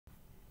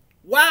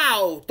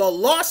Wow, the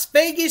Las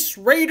Vegas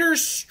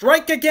Raiders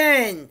strike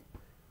again.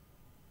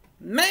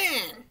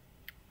 Man,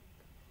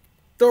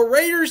 the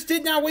Raiders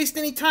did not waste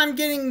any time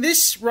getting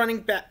this running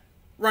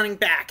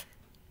back.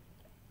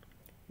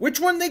 Which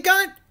one they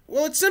got?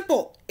 Well, it's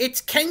simple.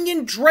 It's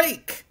Kenyan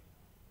Drake,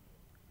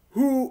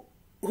 who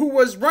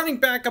was running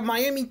back of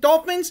Miami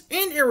Dolphins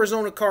and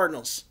Arizona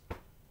Cardinals.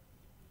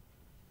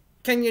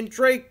 Kenyan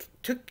Drake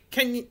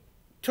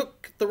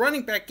took the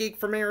running back gig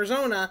from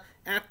Arizona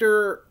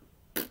after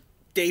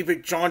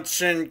David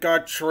Johnson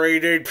got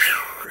traded.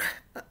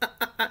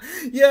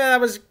 Yeah, that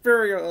was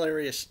very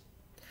hilarious.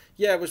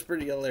 Yeah, it was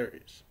pretty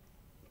hilarious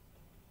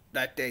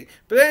that day.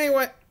 But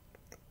anyway,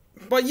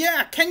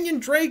 yeah,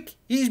 Kenyan Drake,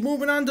 he's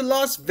moving on to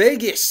Las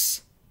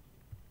Vegas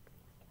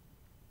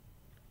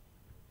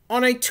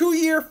on a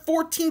 2-year,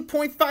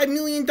 $14.5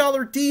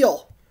 million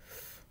deal.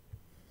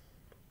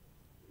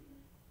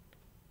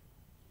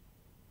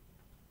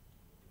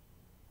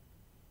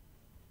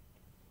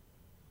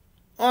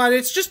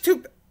 It's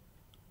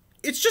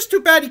just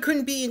too bad he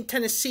couldn't be in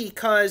Tennessee,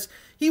 because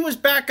he was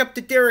back up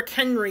to Derrick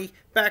Henry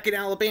back in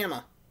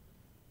Alabama.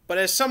 But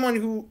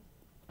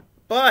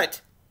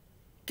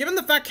given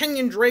the fact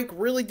Kenyan Drake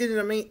really did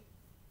an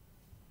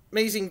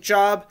amazing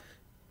job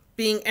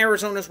being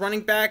Arizona's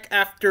running back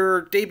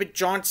after David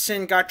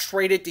Johnson got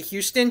traded to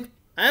Houston,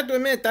 I have to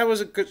admit,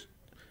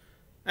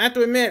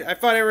 I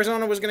thought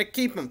Arizona was going to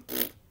keep him.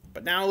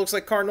 But now it looks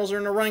like Cardinals are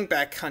in a running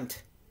back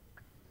hunt.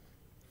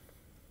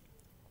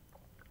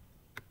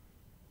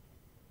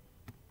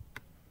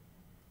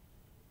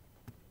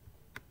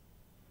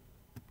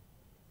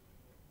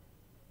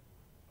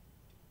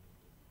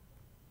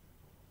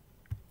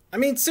 I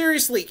mean,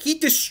 seriously, he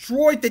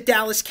destroyed the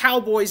Dallas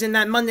Cowboys in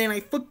that Monday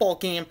Night Football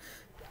game.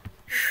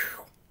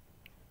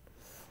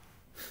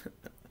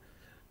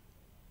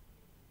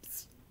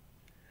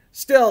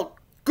 Still,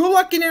 good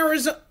luck in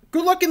Arizona.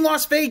 Good luck in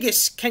Las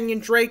Vegas,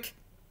 Kenyan Drake.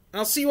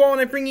 And I'll see you all when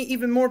I bring you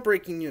even more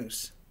breaking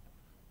news.